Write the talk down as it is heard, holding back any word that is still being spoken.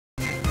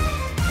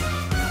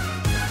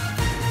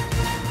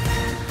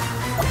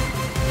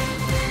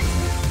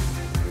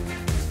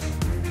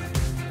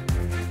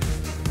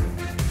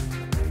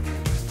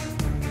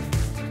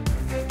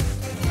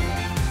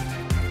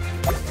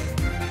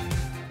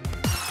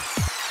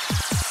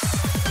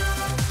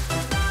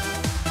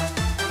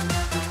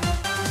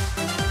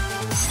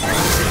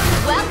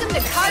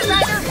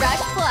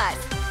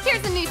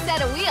new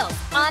set of wheels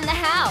on the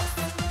house.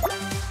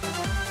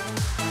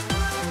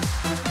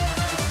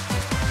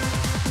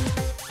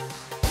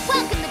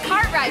 Welcome to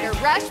KartRider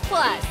Rush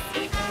Plus.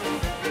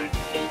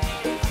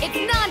 It's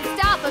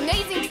non-stop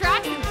amazing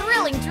tracks and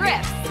thrilling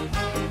drifts.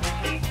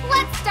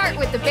 Let's start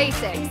with the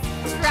basics,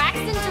 tracks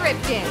and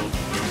drifting.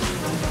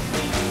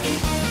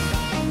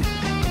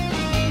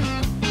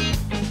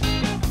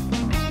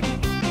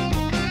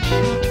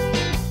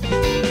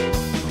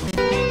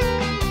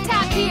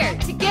 Tap here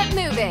to get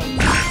moving.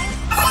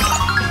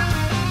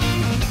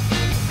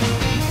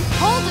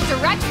 Hold the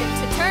direction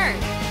to turn.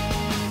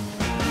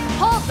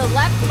 Hold the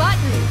left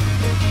button.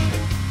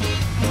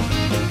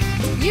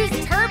 Use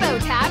turbo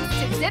taps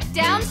to zip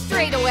down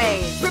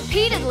straightaways.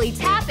 Repeatedly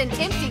tap an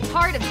empty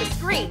part of the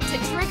screen to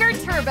trigger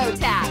turbo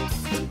taps.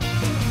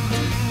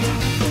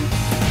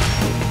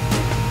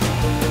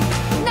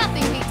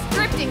 Nothing beats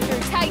drifting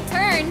through tight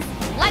turns.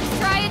 Let's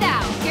try it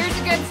out. Here's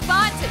a good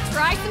spot to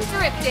try some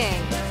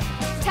drifting.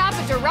 Tap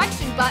a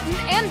direction button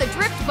and the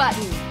drift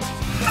button.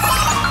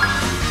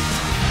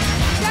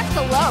 Check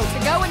below to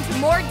go into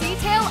more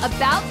detail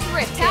about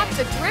drift. Tap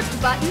the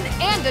drift button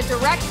and a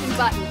direction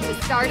button to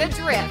start a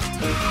drift.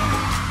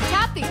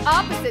 Tap the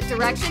opposite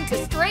direction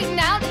to straighten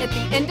out at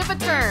the end of a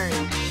turn.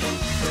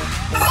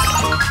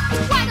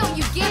 Why don't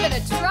you give it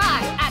a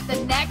try at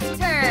the next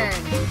turn?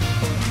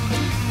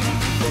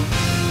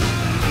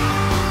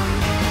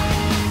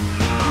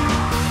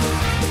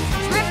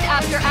 Drift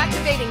after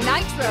activating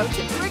nitro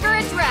to trigger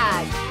a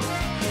drag.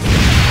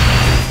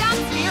 Stop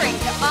steering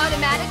to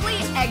automatically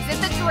exit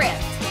the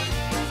drift.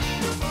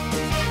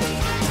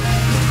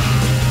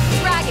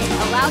 Dragging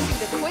allows you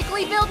to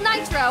quickly build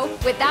nitro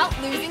without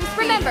losing speed.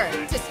 Remember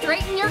to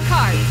straighten your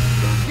kart.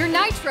 Your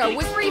nitro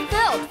was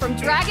refilled from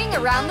dragging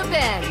around the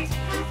bend.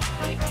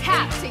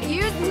 Tap to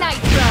use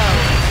nitro.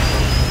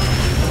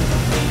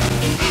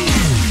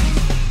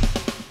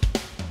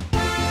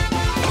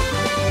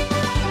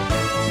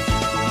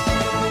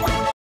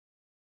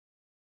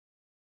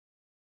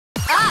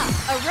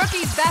 A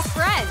rookie's best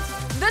friend,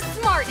 the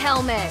Smart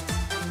Helmet.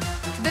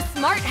 The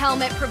Smart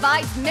Helmet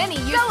provides many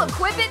uses. So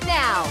equip it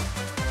now.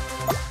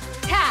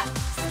 Tap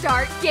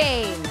Start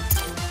Game.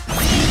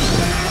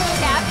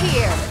 Tap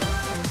here.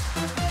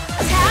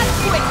 Tap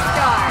Quick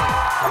Start.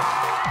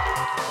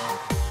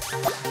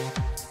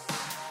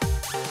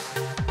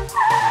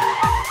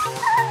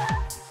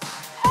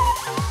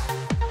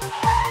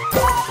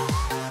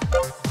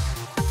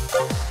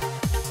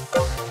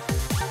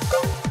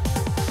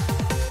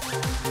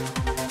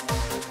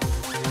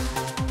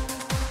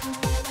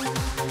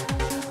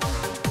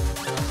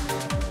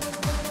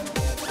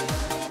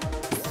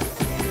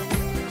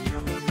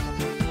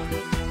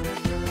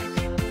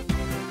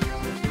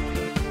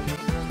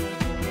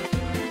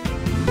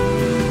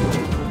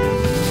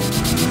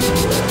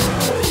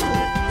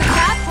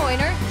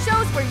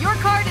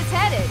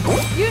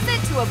 Use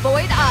it to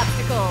avoid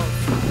obstacles.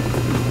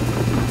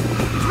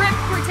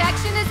 Drift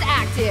protection is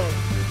active.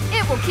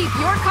 It will keep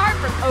your kart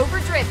from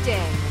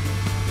over-drifting.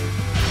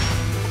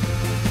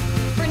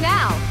 For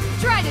now,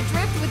 try to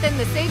drift within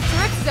the safe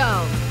drift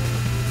zone.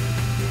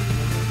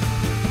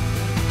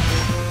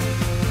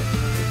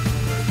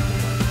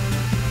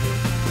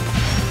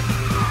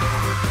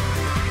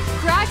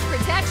 Crash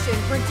protection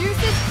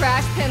reduces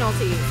crash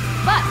penalties,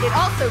 but it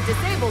also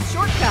disables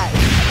shortcuts.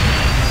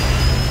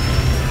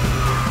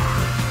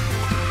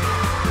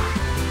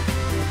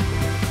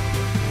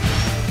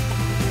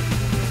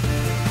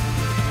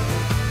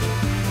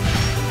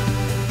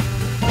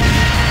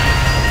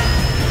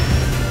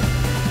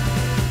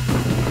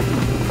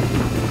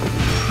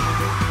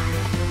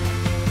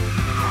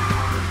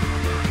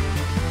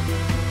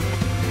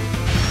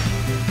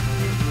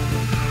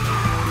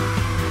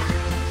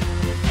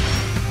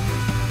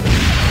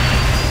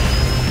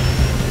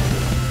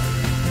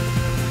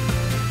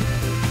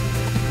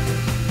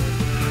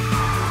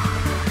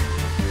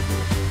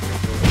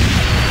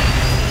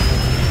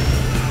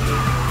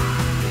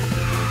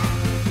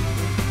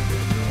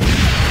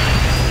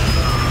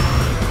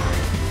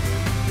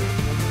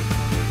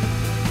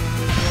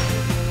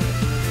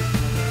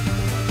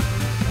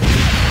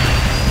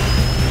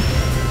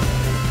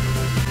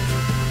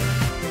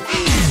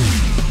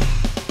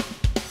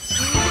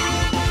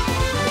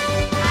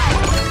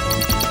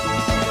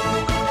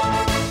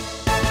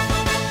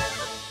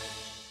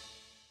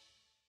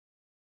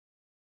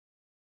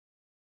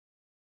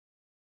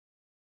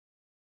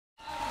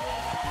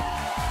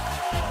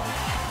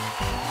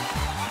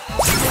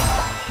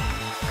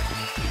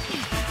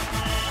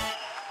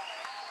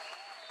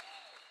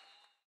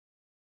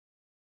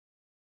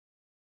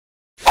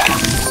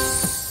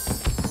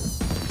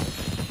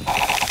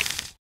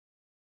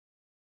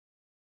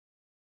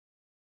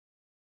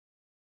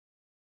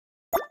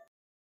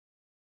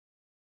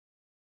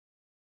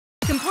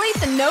 Complete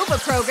the Nova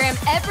program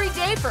every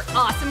day for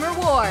awesome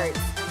rewards.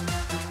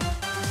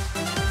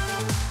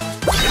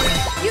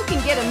 You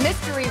can get a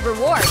mystery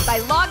reward by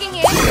logging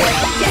in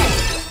every day.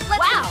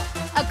 Wow!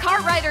 A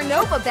KartRider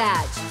Nova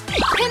badge.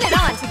 Pin it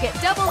on to get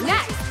double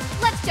next.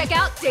 Let's check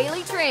out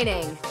daily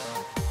training.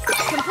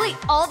 Complete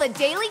all the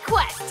daily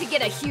quests to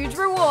get a huge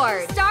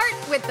reward. Start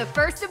with the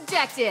first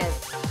objective.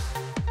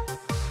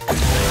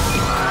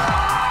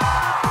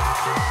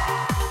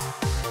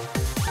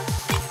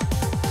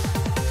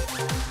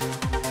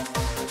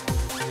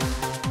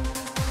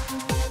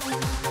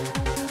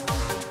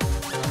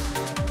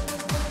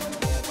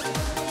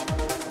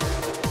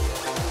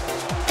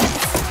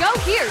 Go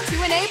here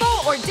to enable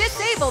or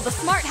disable the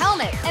smart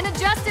helmet and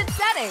adjust its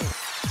settings.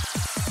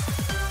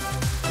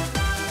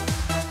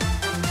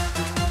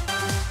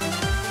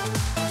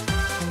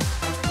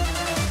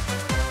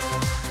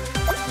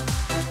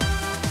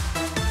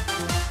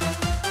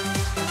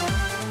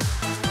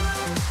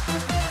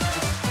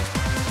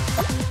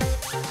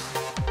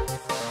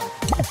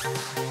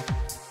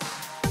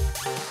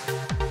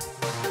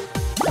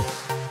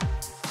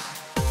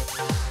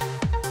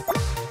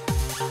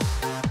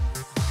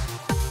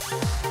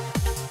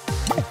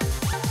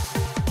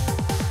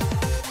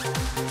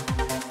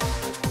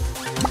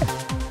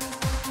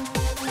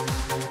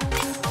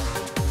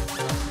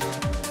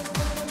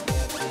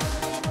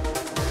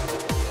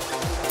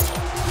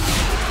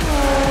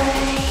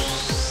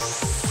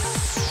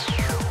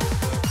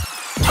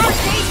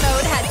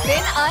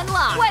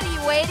 Unlocked. What are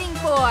you waiting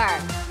for?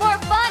 More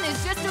fun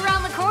is just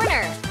around the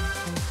corner.